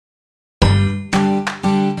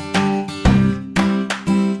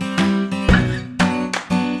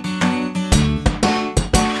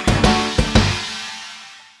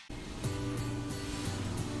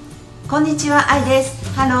Konnichiwa, Ai desu.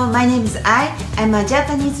 Hello, my name is Ai. I'm a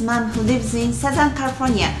Japanese mom who lives in Southern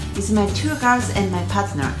California with my two girls and my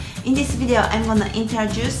partner. In this video, I'm gonna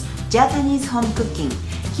introduce Japanese home cooking.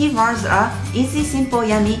 Keywords are easy, simple,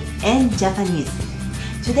 yummy, and Japanese.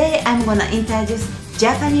 Today, I'm gonna introduce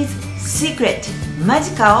Japanese secret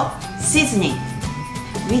magical seasoning,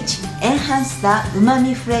 which enhance the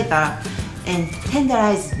umami flavor and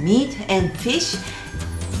tenderize meat and fish,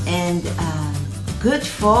 and good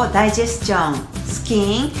for digestion,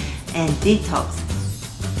 skin, and detox.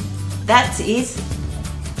 That is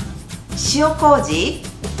Shiokoji.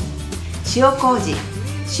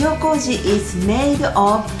 Shiokoji is made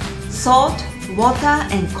of salt, water,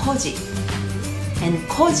 and koji. And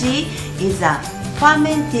koji is a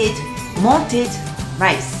fermented malted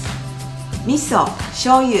rice. Miso,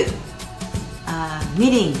 shoyu,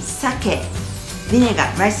 mirin, sake,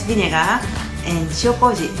 vinegar, rice vinegar, and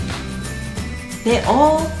shikokoji. They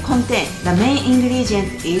all contain, the main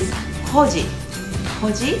ingredient is koji.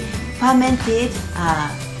 Koji, fermented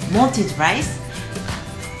malted rice.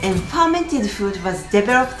 And fermented food was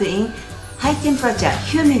developed in high temperature,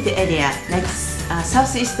 humid area like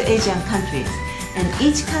Southeast Asian countries. And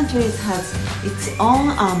each country has its own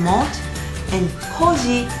malt. And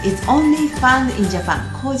koji is only found in Japan.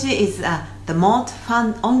 Koji is the malt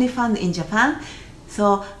only found in Japan.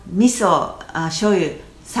 So miso, shoyu,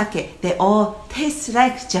 sake, they all taste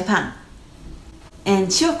like Japan. And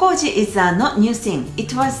shikokoji is not new thing.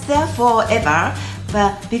 It was there forever,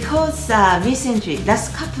 but because recently,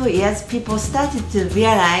 last couple of years, people started to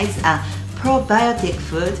realize probiotic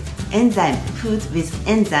food, enzyme, food with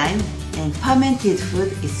enzyme, and fermented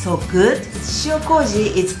food is so good.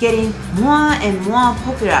 Shiokoji is getting more and more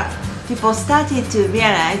popular. People started to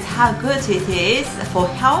realize how good it is for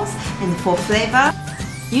health and for flavor.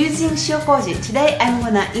 Using shiokoji, today I'm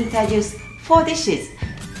gonna introduce 4 dishes.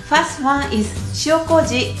 First one is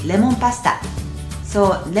shiokoji lemon pasta.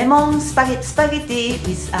 So lemon spaghetti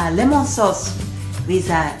with lemon sauce with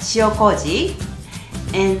shiokoji.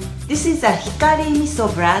 And this is a Hikari miso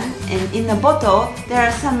brand, and in the bottle there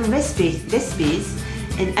are some recipes,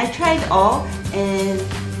 and I tried all. And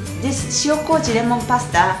this shiokoji lemon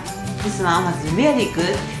pasta, this one was really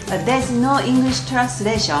good, but there's no English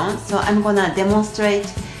translation, so I'm gonna demonstrate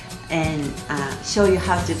and show you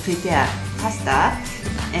how to prepare pasta.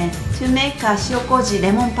 And to make a shiokoji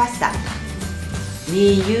lemon pasta,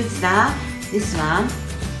 we use this one,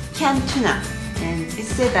 canned tuna, and it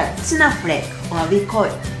says that tuna flake, or we call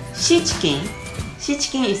it sea chicken. Sea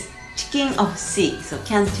chicken is chicken of sea, so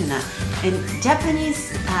canned tuna. And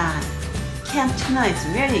Japanese canned tuna is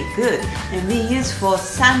really good, and we use for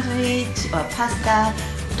sandwich or pasta,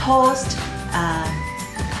 toast,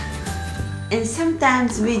 and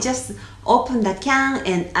sometimes we just open the can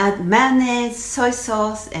and add mayonnaise, soy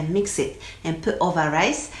sauce, and mix it and put over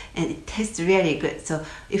rice, and it tastes really good. So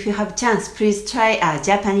if you have a chance, please try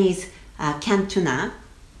Japanese canned tuna.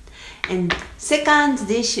 And second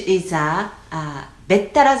dish is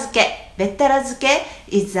Bettarazuke. Bettarazuke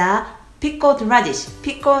is a pickled radish,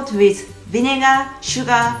 pickled with vinegar,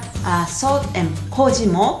 sugar, salt, and koji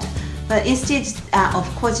malt. But instead of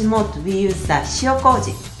koji malt, we use the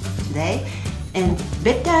Shiokoji today. And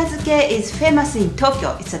Bettarazuke is famous in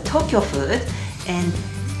Tokyo. It's a Tokyo food. And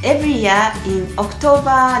every year in October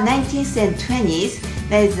 19th and 20th,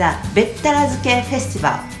 there is a Bettarazuke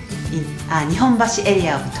festival in Nihonbashi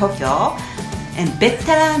area of Tokyo. And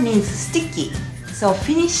Bettara means sticky. So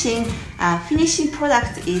finishing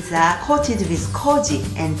product is coated with koji,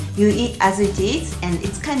 and you eat as it is, and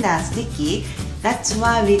it's kind of sticky. That's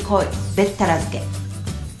why we call it Bettarazuke.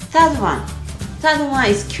 Third one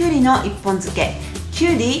is Kyuri no ippon zuke.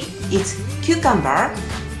 Kyuri is cucumber.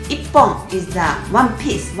 Ippon is the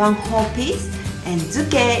one whole piece, and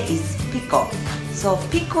zuke is pickle. So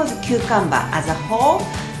pickled cucumber as a whole.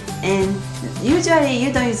 And usually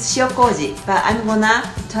you don't use shiokoji, but I'm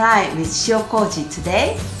gonna try with shiokoji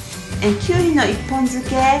today. And Kyuri no ippon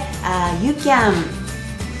zuke, you can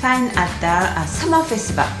find at the summer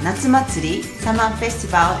festival, Natsumatsuri, summer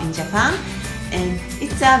festival in Japan. And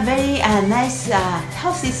it's a very nice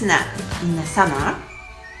healthy snack in the summer.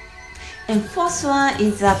 And fourth one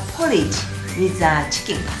is a porridge with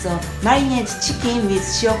chicken. So marinate chicken with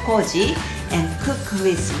shiokoji and cook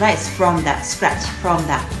with rice from the scratch, from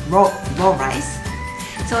the raw rice.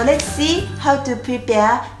 So let's see how to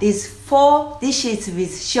prepare these 4 dishes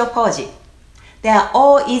with shiokoji. They are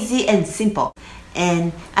all easy and simple.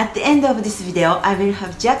 And at the end of this video, I will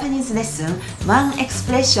have Japanese lesson, 1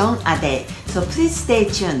 expression a day. So please stay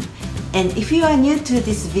tuned. And if you are new to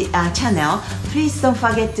this channel, please don't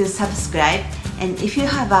forget to subscribe And if you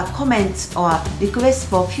have a comment or request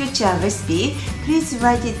for future recipe, please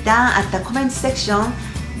write it down at the comment section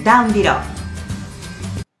down below.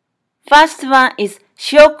 First one is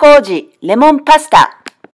Shiokoji lemon pasta.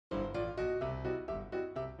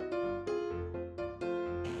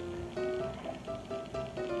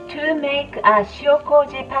 To make a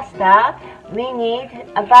Shiokoji pasta, we need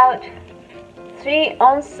about 3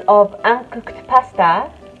 ounces of uncooked pasta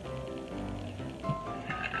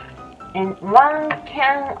and 1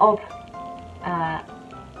 can of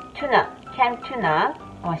canned tuna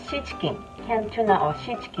or sea chicken,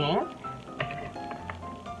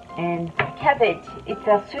 and cabbage. It's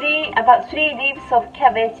about 3 leaves of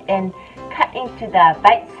cabbage and cut into the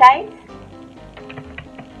bite size,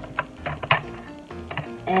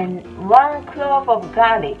 and 1 clove of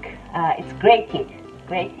garlic. It's grated,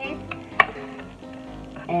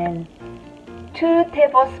 and 2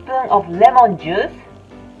 tablespoons of lemon juice,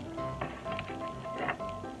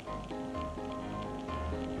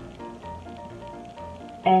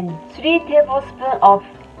 and 3 tablespoons of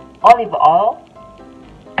olive oil,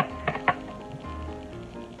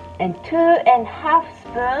 and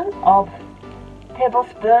 2.5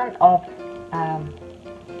 tablespoons of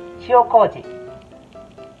Shiokoji.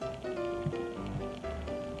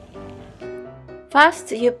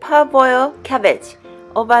 First, you parboil cabbage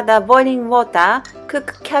over the boiling water.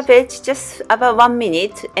 Cook cabbage just about 1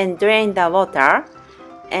 minute and drain the water.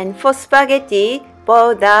 And for spaghetti,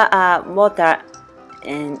 boil the water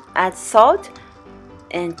and add salt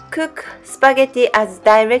and cook spaghetti as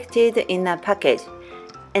directed in a package.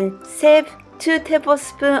 And save 2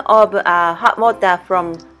 tablespoons of hot water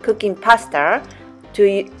from cooking pasta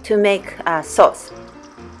to make sauce.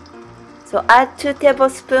 So add 2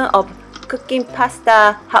 tablespoons of cooking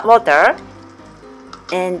pasta hot water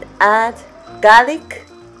and add garlic,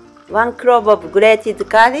 1 clove of grated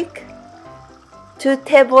garlic, 2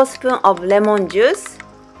 tablespoons of lemon juice,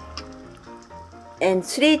 and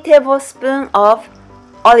 3 tablespoons of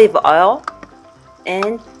olive oil,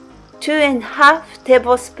 and 2.5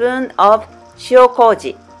 tablespoons of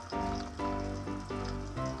shikokoji.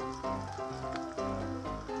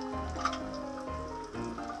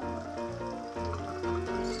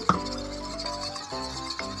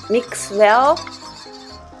 Mix well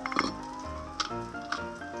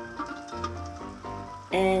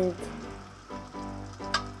and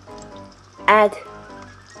add 1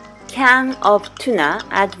 can of tuna.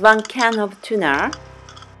 Add 1 can of tuna.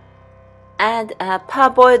 Add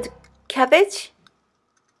parboiled cabbage.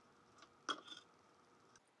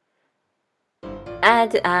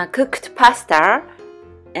 Add cooked pasta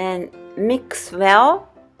and mix well.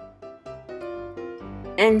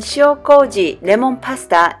 And Shiokoji lemon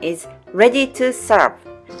pasta is ready to serve.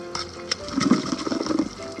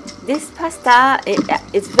 This pasta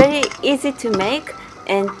is very easy to make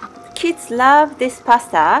and kids love this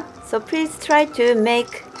pasta, so please try to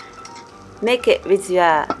make it with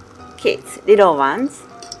your kids, little ones.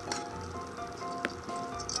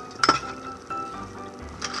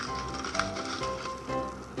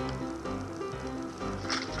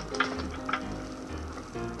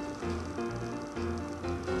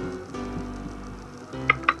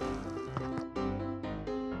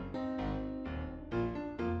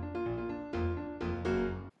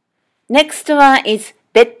 Next one is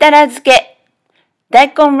Bettarazuke,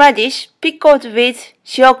 daikon radish pickled with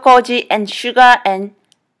shiokoji and sugar and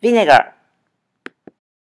vinegar.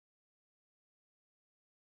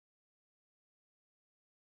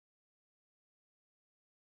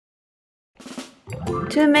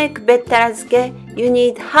 To make bettarazuke, you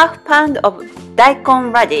need ½ pound of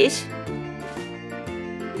daikon radish,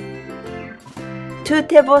 2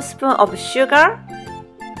 tablespoons of sugar,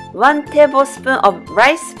 1 tablespoon of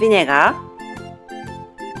rice vinegar,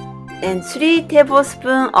 and 3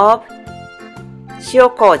 tablespoons of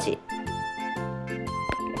shiokoji.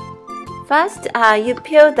 First, you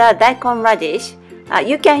peel the daikon radish.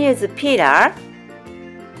 You can use a peeler.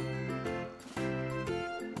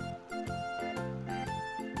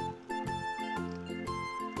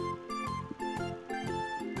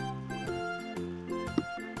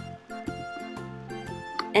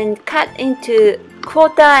 And cut into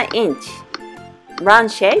 1/4 inch round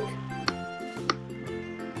shape.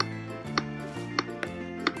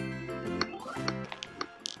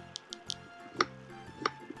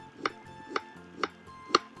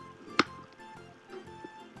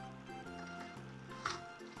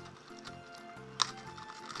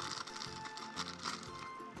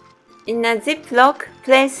 In a Ziploc,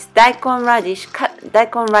 place daikon radish, cut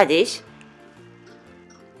daikon radish.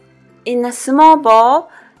 In a small bowl,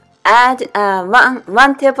 add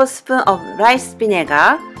 1 tablespoon of rice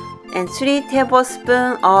vinegar, and 3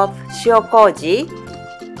 tablespoons of shiokoji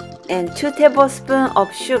and 2 tablespoons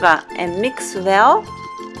of sugar and mix well.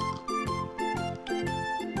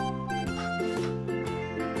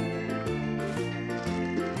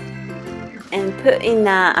 And put in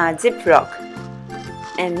a Ziploc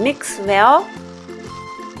and mix well.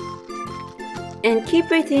 And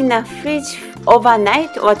keep it in the fridge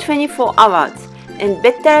overnight or 24 hours. And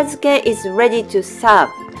Bettarazuke is ready to serve.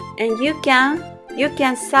 And you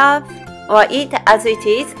can serve or eat as it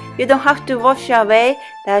is. You don't have to wash away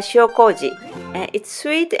the shiokoji. And it's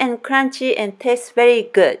sweet and crunchy and tastes very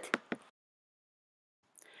good.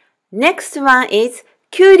 Next one is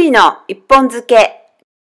Kyuri no ippon zuke.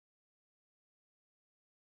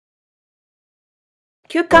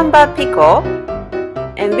 Cucumber pickle.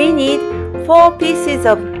 And we need 4 pieces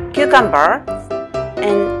of cucumber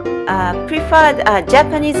and preferred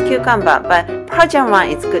Japanese cucumber, but Persian one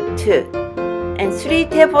is good too. And 3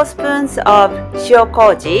 tablespoons of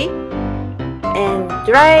shiokoji and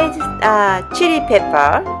dried chili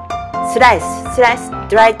pepper, sliced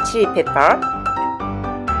dried chili pepper.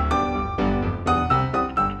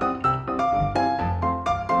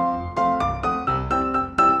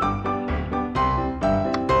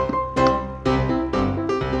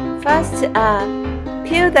 First,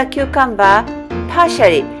 peel the cucumber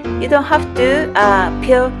partially. You don't have to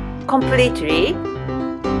peel completely.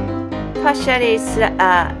 Partially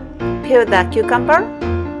peel the cucumber.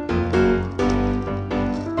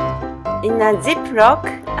 In a Ziploc,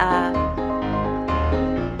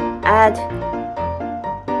 add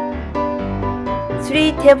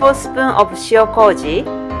 3 tablespoons of shiokoji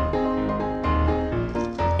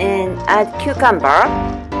and add cucumber.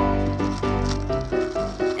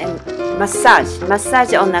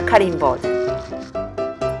 Massage on a cutting board.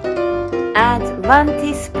 Add 1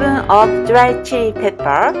 teaspoon of dried chili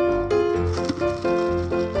pepper.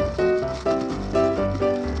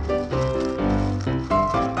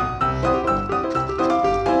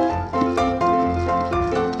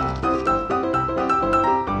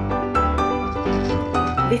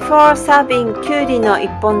 Before serving Kyuri no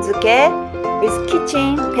ippon zuke with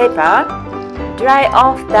kitchen paper, dry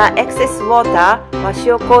off the excess water or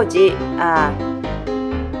shiokoji.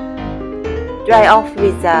 Dry off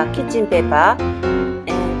with kitchen paper.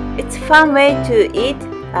 And it's a fun way to eat.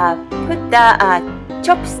 Put the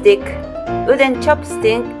wooden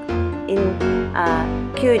chopstick in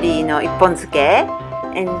Kyuri no ippon zuke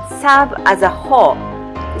and serve as a whole.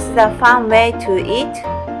 This is a fun way to eat.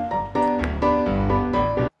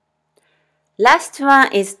 Last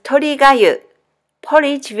one is torigayu,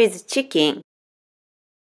 porridge with chicken.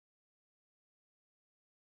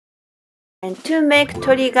 And to make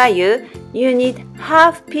torigayu, you need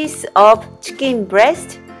half piece of chicken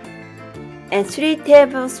breast and 3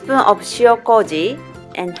 tablespoons of shiokoji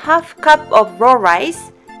and half cup of raw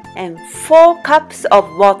rice and 4 cups of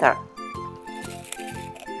water.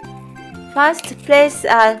 First, place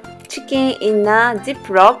a chicken in a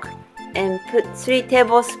Ziploc and put 3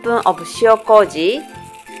 tablespoons of shiokoji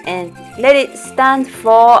and let it stand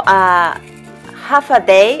for about half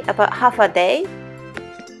a day.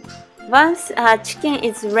 Once chicken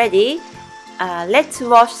is ready, let's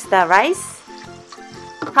wash the rice.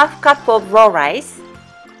 Half cup of raw rice.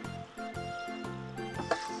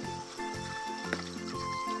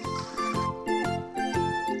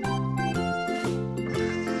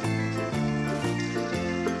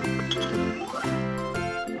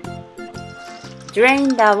 Drain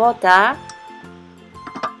the water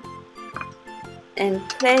and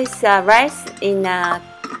place the rice in a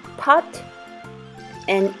pot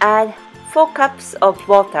and add 4 cups of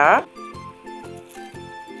water.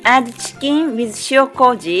 Add chicken with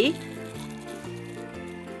shiokoji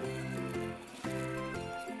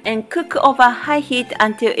and cook over high heat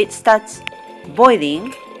until it starts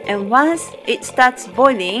boiling. And once it starts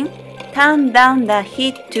boiling, turn down the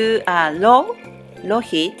heat to low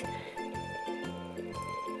heat.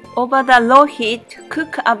 Over the low heat,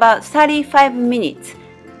 cook about 35 minutes.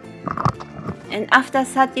 And after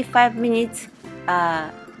 35 minutes,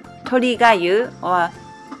 torigayu or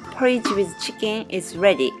porridge with chicken is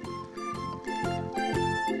ready.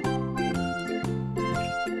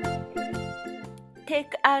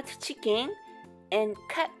 Take out chicken and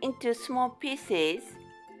cut into small pieces.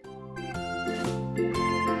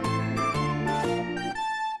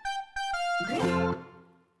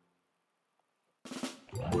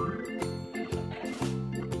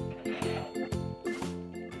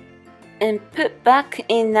 And put back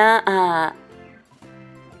in the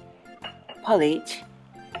porridge.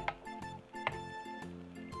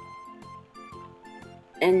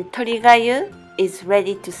 And torigayu is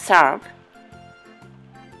ready to serve.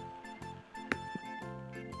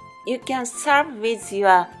 you can serve with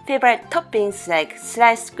your favorite toppings like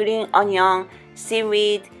sliced green onion,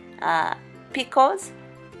 seaweed, pickles,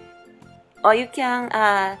 or you can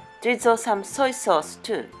drizzle some soy sauce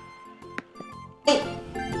too.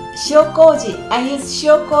 Shiokoji. I used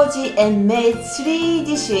shiokoji and made 3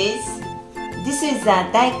 dishes. This is a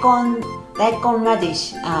daikon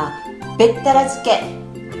radish, Bettarazuke.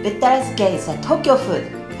 Bettarazuke is a Tokyo food,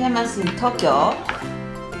 famous in Tokyo.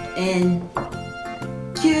 And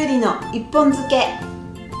Kyuri no ippon zuke.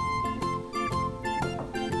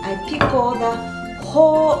 I pickle the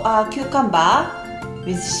whole cucumber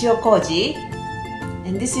with shiokoji.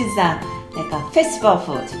 And this is like a festival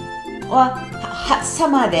food. Or hot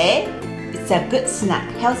summer day, it's a good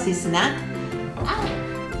snack, healthy snack.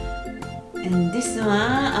 And this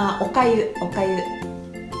one, okayu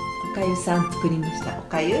さん作りました。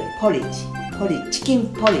okayu porridge,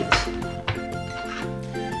 chicken porridge.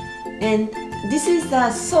 And this is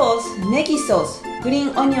the sauce, negi sauce, green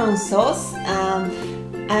onion sauce.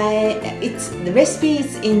 The recipe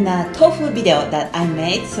is in the tofu video that I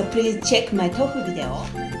made, so please check my tofu video.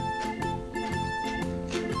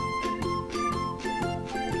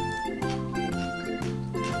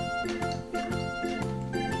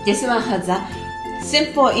 This one has a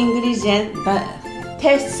simple ingredient but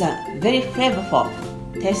tastes very flavorful.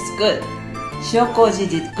 Tastes good. Shiokoji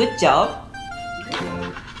did good job.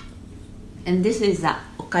 And this is the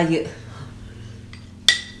okayu.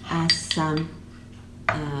 Has some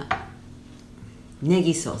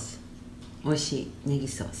negi sauce. Oishii negi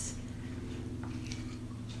sauce.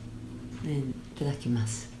 And いただきま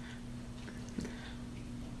す。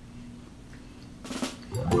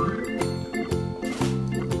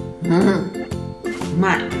う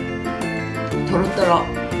まい。トロトロ。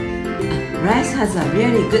Rice has a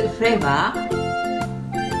really good flavor.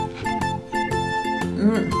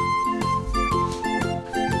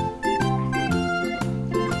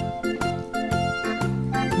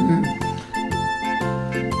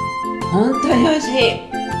 本当に美味しい。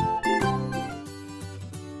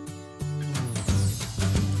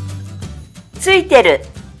ついてる。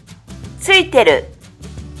ついてる。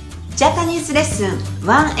Japanese lesson,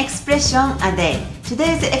 one expression a day.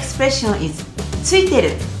 Today's expression is ついて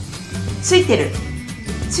る。ついてる。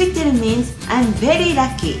ついてる means I'm very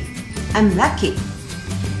lucky. I'm lucky.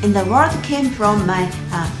 And the word came from my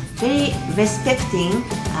very respecting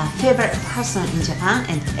favorite person in Japan,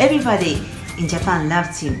 and everybody in Japan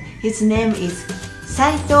loves him. His name is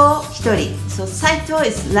Saito Hitori. So Saito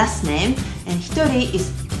is last name and Hitori is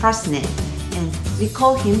first name. And we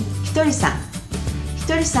call him Hitori-san.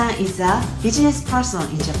 Hitori-san is a business person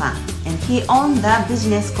in Japan, and he owned the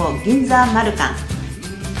business called Ginza Marukan.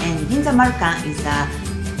 And Ginza Marukan is a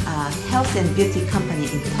health and beauty company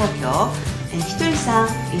in Tokyo. And Hitori-san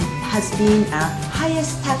has been a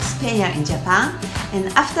highest taxpayer in Japan.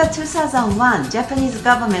 And after 2001, Japanese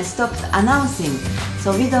government stopped announcing,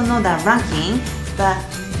 so we don't know the ranking, but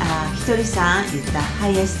Hitori-san is the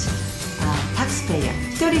highest taxpayer.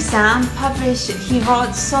 Hitori-san he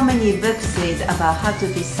wrote so many books about how to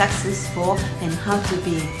be successful and how to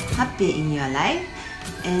be happy in your life.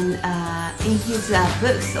 And in his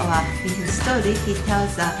books or in his story, he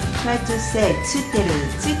tells, try to say ついてる,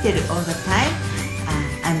 ついてる all the time.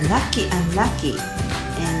 I'm lucky, I'm lucky.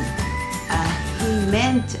 And he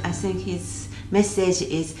meant, I think his message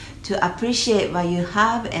is to appreciate what you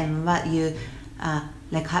have and what you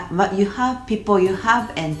what you have, people you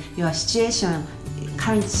have, and your situation,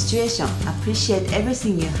 current situation. Appreciate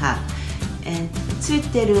everything you have. And つい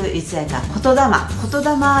てる is like a 言霊. 言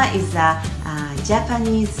霊 is a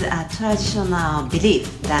Japanese traditional belief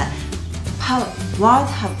that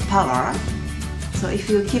words have power. So if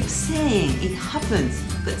you keep saying it happens,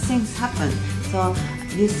 good things happen. So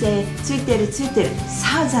you say ついてるついてる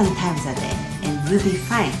 1,000 times a day and you'll be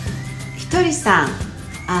fine. Hitori-san,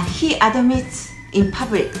 he admits in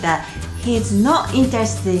public that he is not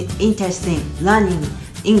interested in learning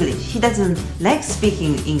English. He doesn't like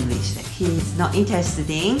speaking English. He is not interested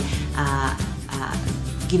in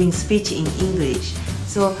giving speech in English.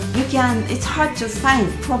 So you can, it's hard to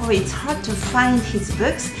find, probably it's hard to find his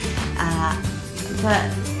books,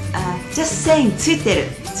 but just saying ついて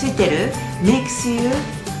る makes you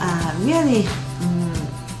really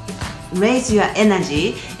raise your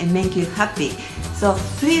energy and make you happy. So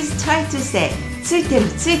please try to say ついてる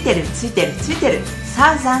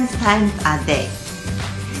 1,000 times a day.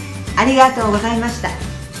 ありがとうございました。